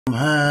I'm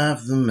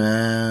half the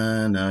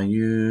man I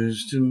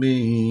used to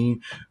be.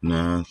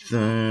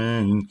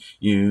 Nothing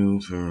you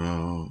for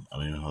all.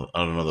 I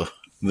don't know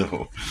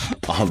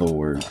all the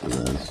words for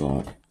that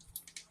song,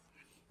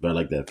 but I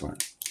like that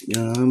part.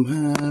 I'm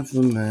half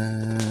the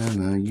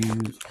man I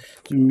used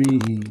to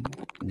be.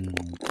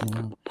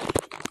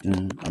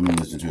 I'm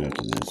gonna listen to it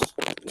after this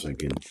so I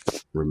can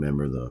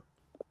remember the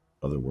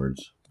other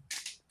words.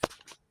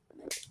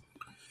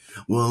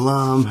 Well,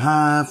 I'm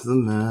half the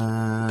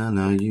man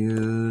I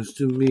used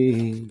to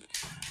be,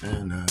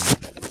 and I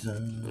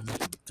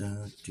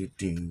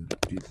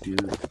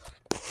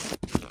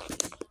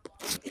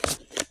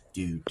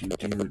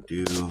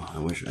do. I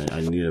wish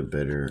I need a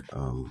better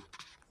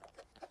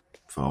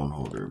phone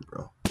holder,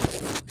 bro.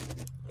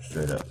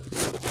 Straight up.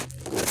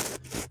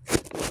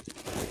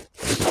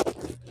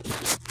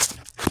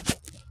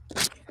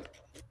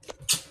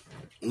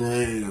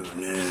 No.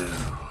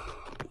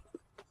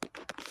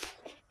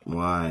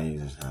 Why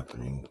is this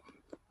happening?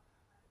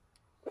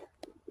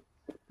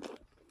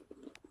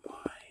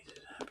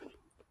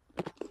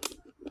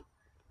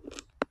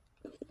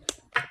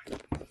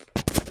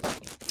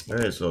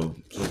 Alright, so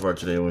far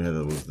today we had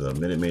the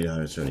Minute Maid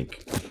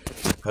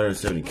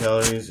 170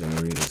 calories, and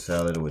we eat a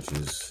salad which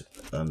is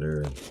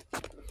under.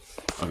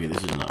 Okay,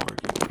 this is not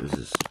working. This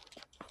is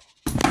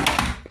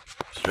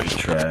straight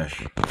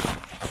trash.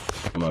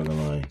 I'm not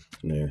gonna lie.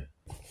 There,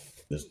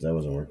 that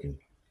wasn't working.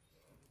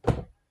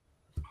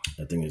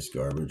 I think it's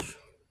garbage.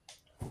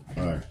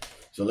 Alright,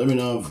 so let me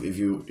know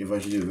if I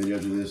should do a video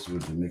to this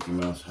with the Mickey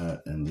Mouse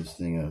hat and this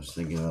thing. I was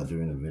thinking about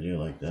doing a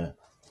video like that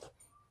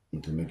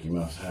with the Mickey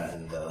Mouse hat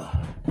and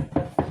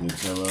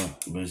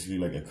Nutella, basically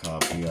like a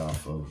copy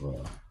off of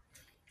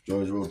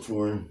Joy's World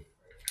Tour.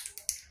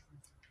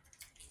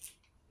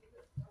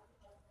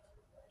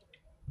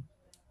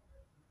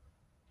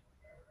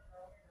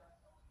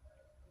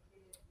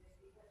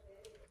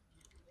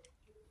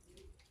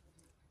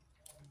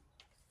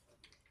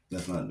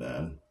 That's not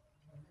bad.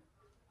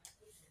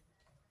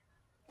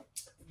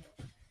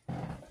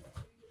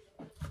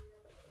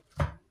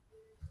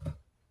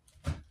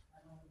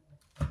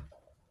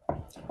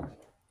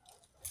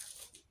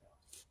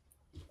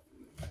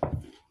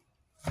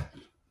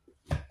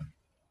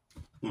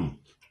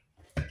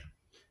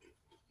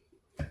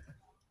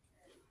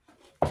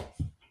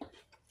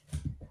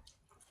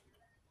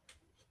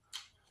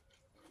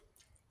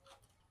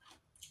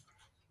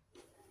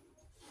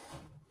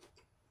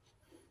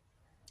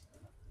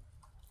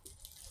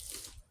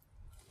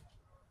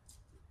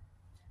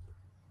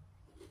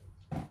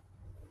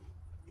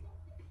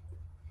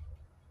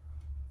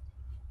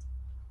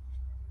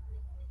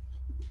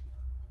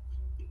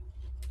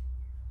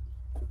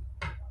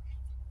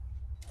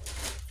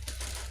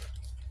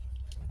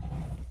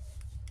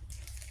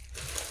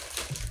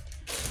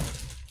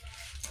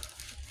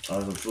 I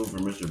have some food for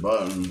Mr.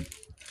 Button.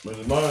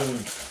 Mr. Button.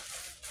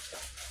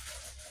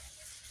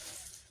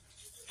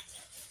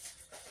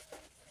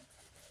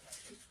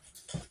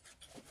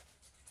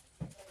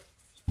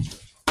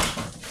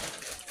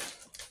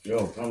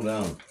 Yo, calm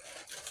down.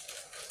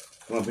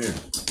 Come up here.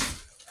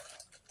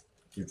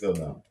 You fell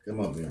down. Come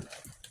up here.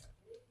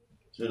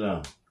 Sit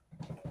down.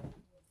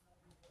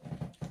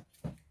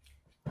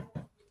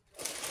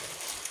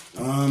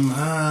 I'm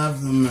half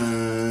the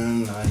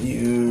man I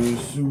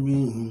used to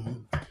be.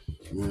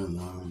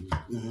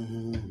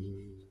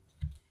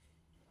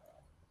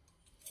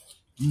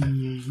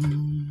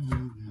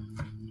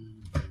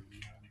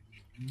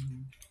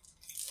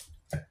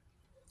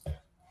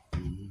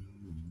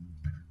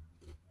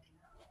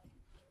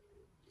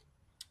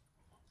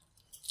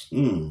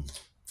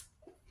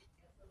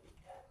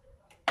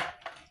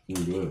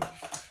 Good.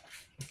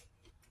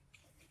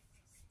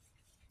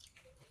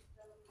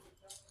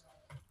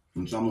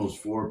 It's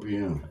almost 4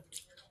 p.m.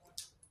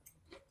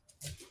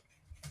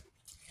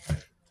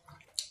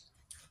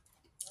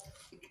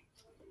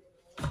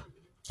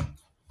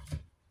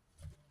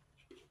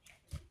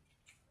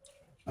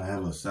 I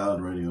have a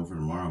salad ready for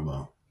tomorrow,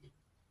 but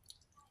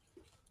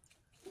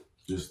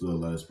just the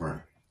lettuce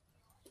part.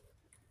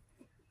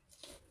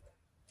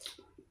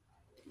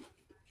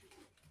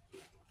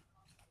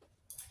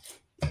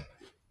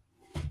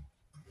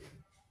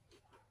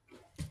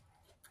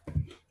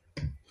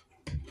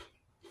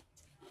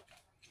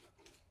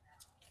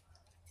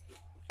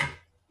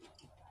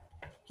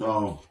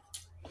 So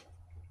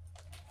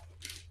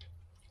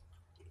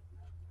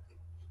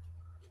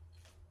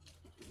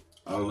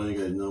I'll let you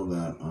guys know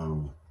that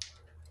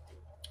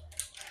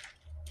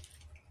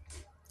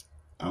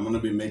I'm gonna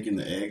be making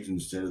the eggs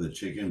instead of the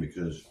chicken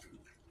because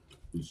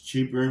it's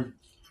cheaper.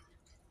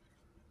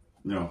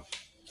 You know,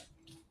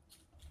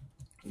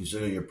 you still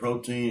get your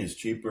protein, it's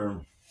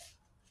cheaper,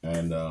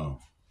 and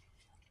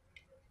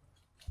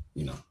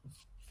you know.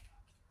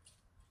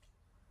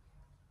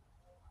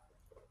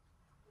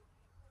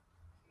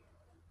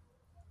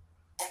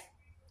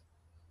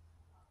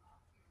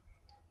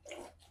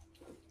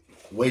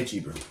 Way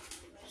cheaper.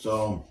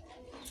 So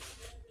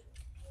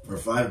for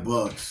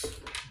 $5,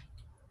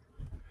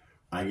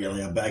 I get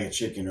like a bag of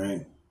chicken,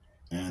 right?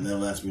 And that'll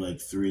last me like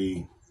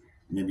 3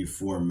 maybe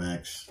 4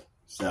 max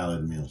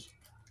salad meals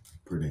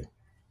per day.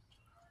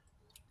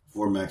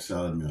 4 max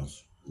salad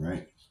meals,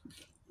 right?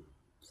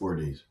 4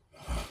 days.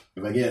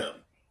 If I get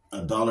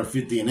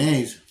 $1.50 in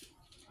eggs,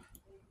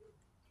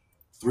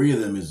 3 of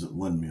them is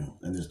 1 meal,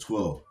 and there's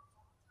 12.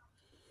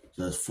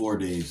 So that's 4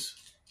 days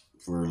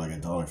for like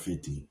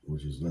 $1.50,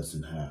 which is less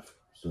than half.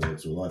 So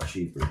it's a lot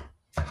cheaper.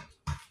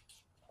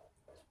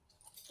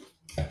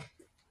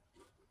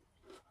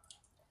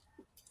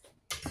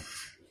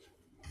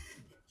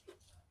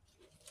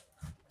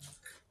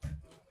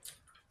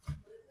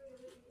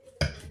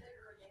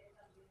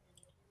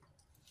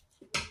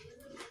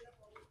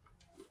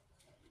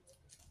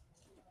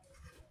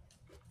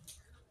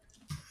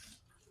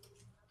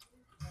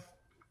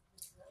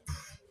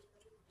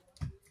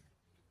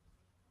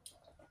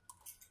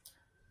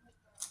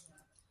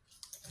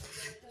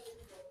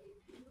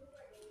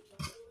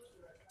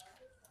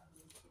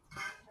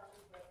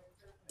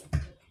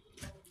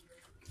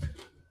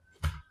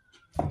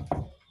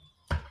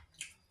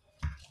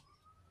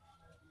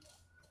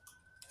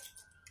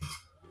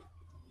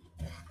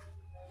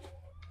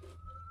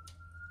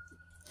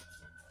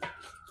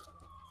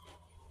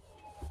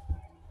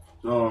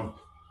 So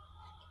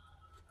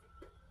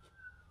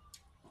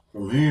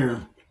from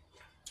here,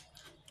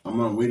 I'm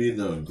gonna weed eat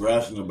the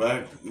grass in the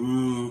back,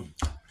 and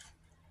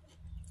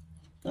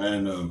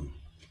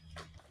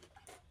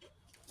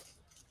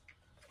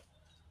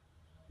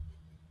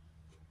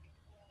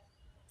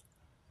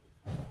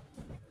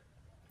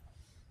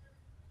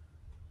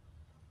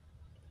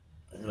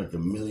I got like a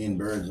million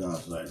birds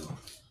outside.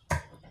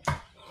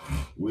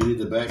 Weed eat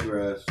the back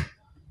grass,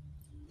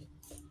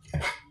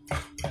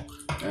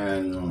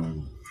 and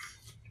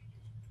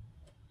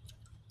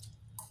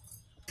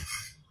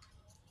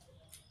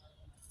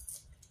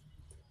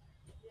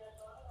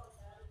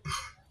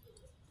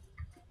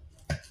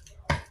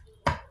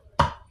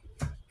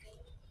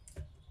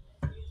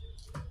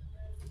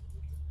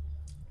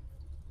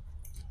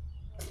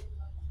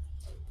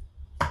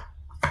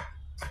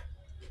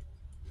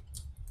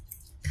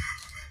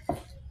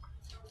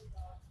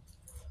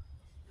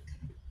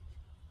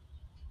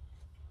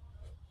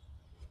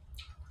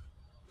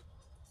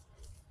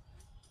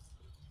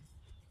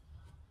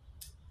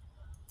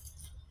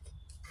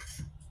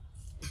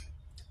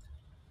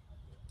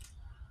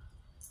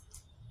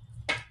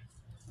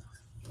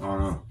I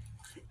don't know.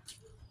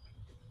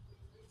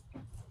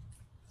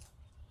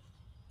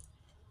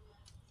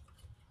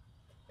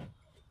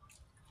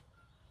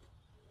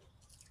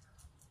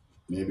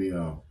 Maybe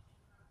go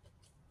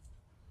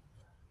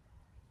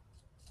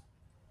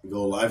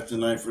live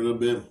tonight for a little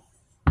bit.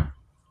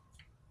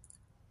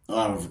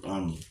 I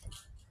want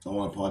to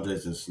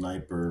apologize to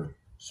Sniper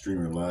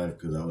Streamer Live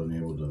because I wasn't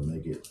able to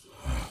make it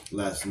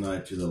last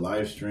night to the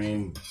live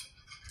stream.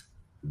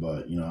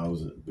 But you know, I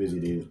was a busy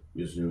day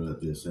yesterday. Was at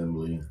the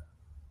assembly,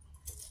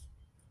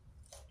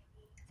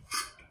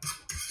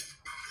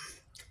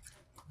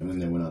 and then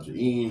they went out to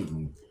eat.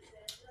 And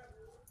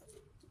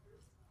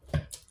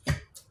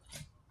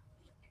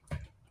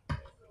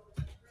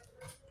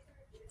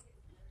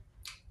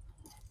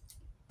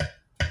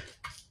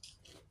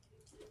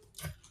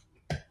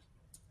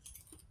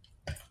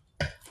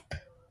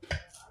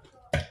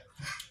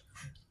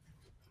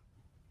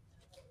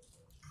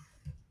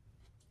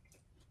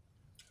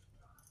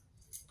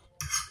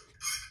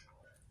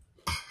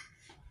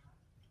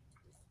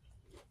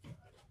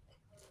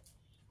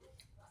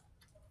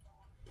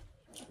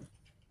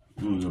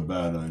it was a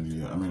bad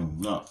idea. I mean,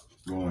 not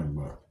going,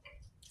 but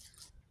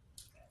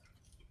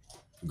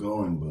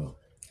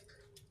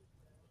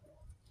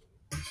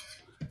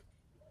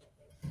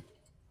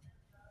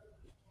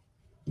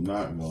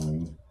not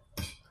going.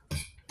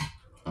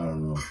 I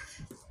don't know.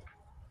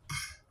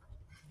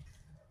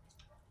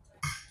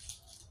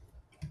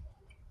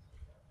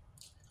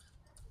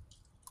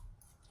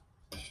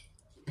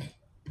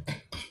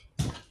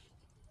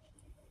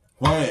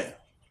 Quiet.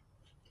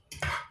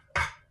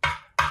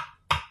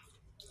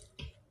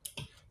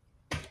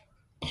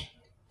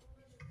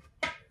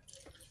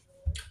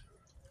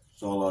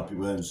 Saw a lot of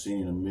people I hadn't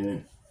seen in a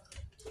minute.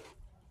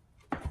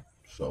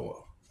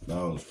 So that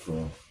was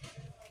cool.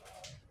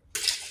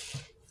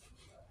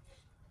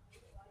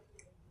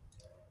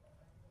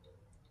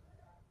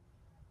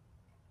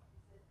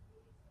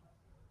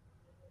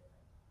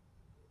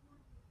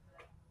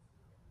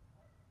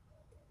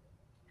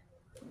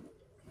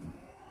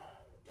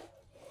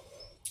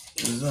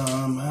 Cause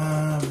I'm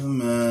half the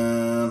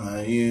man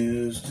I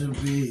used to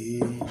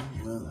be.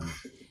 Well,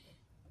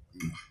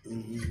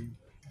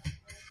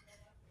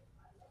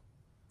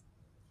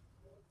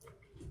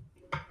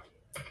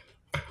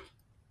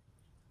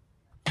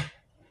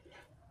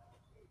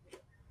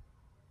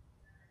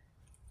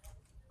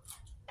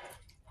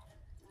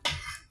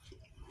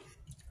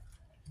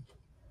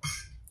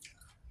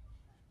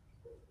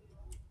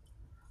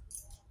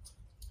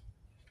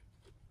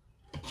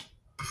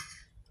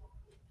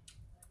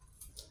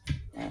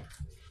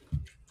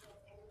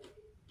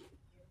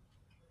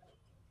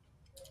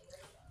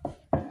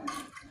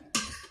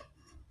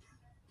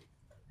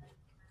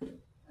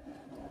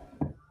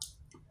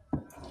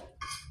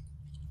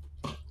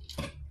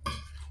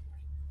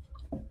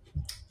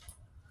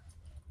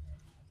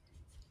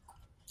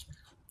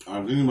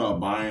 I'm thinking about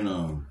buying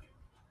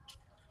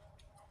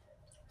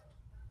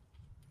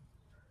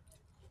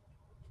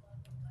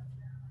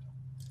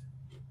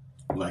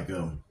like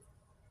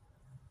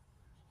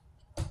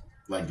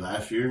like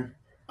last year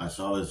I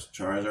saw this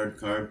Charizard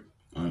card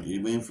on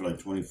eBay for like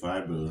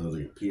 25, but it was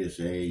like a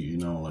PSA, you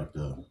know, like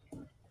I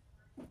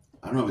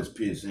don't know if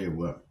it's PSA or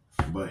what,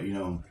 but you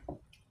know,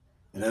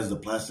 it has the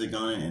plastic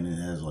on it and it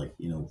has like,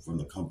 you know, from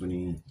the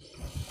company.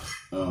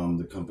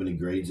 The company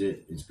grades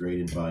it. It's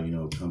graded by, you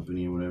know,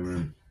 company or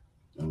whatever.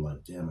 I'm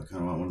like, damn, I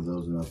kind of want one of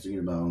those. And I was thinking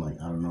about, I'm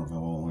like, I don't know if I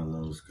want one of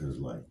those because,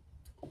 like,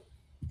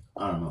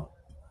 I don't know.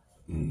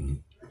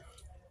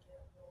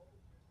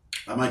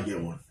 I might get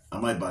one. I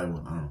might buy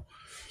one. I don't know.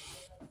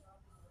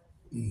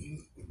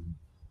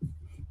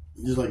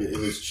 Just like it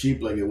was cheap,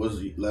 like it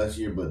was last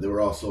year, but they were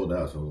all sold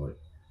out. So I was like,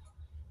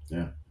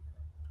 yeah.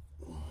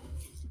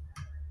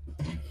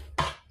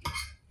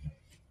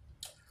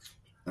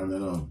 And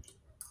then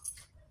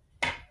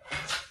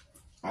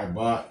I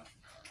bought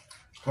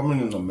coming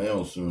in the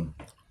mail soon,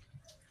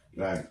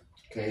 like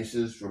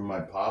cases for my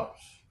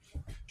pops.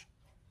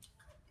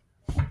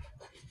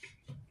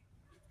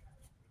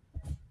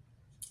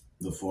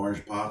 The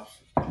 4-inch pops,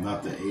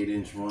 not the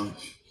 8-inch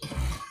ones.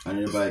 I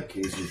need to buy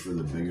cases for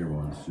the bigger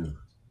ones too.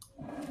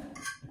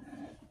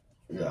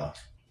 Yeah.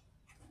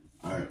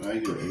 Alright, I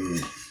get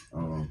 8-inch.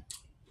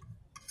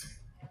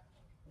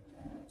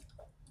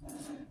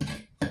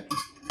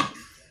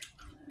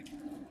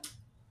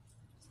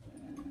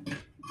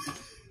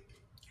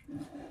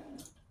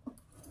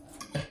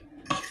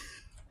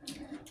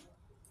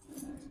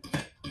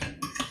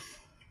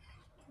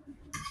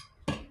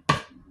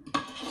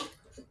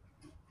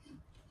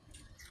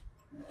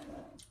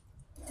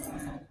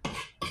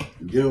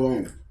 Get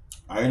away.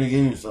 I already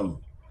gave you some.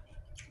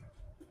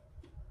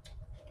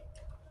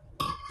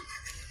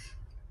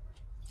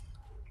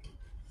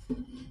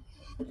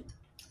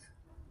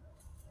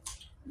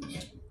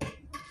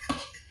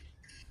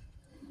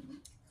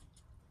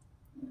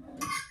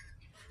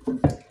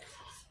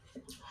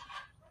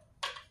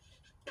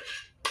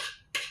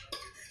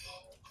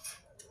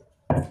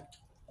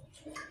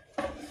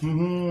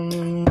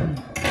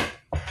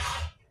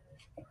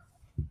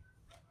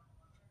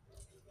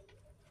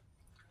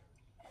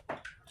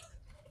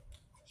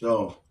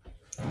 So,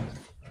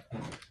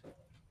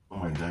 oh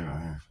my dang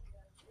right here.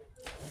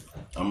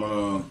 I'm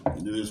gonna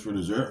do this for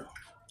dessert.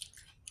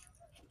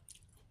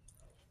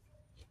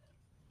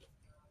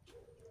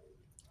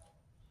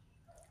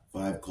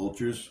 Five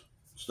cultures.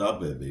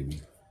 Stop it,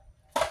 baby.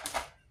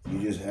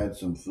 You just had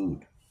some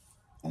food.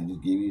 I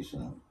just gave you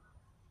some.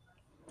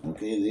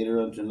 Okay,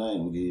 later on tonight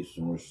we'll give you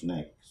some more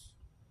snacks.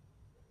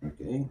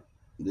 Okay?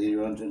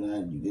 Later on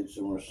tonight you get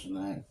some more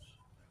snacks.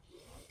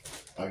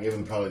 I'll give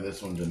him probably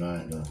this one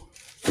tonight though.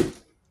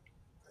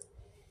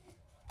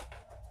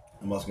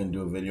 I'm also gonna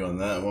do a video on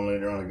that one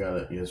later on. I got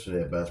it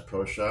yesterday at Bass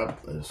Pro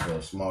Shop. It's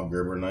a small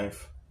Gerber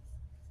knife.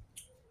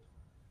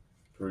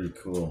 Pretty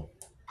cool.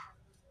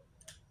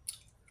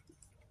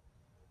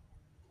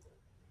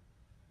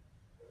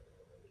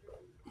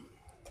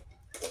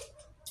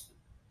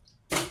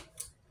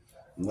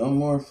 No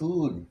more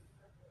food.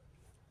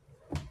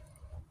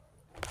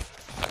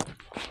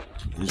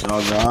 It's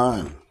all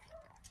gone.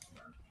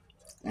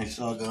 It's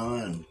all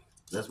gone.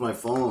 That's my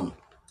phone.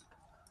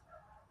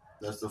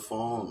 That's the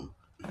phone.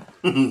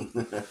 I'm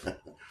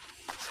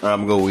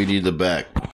gonna go weed eat the back.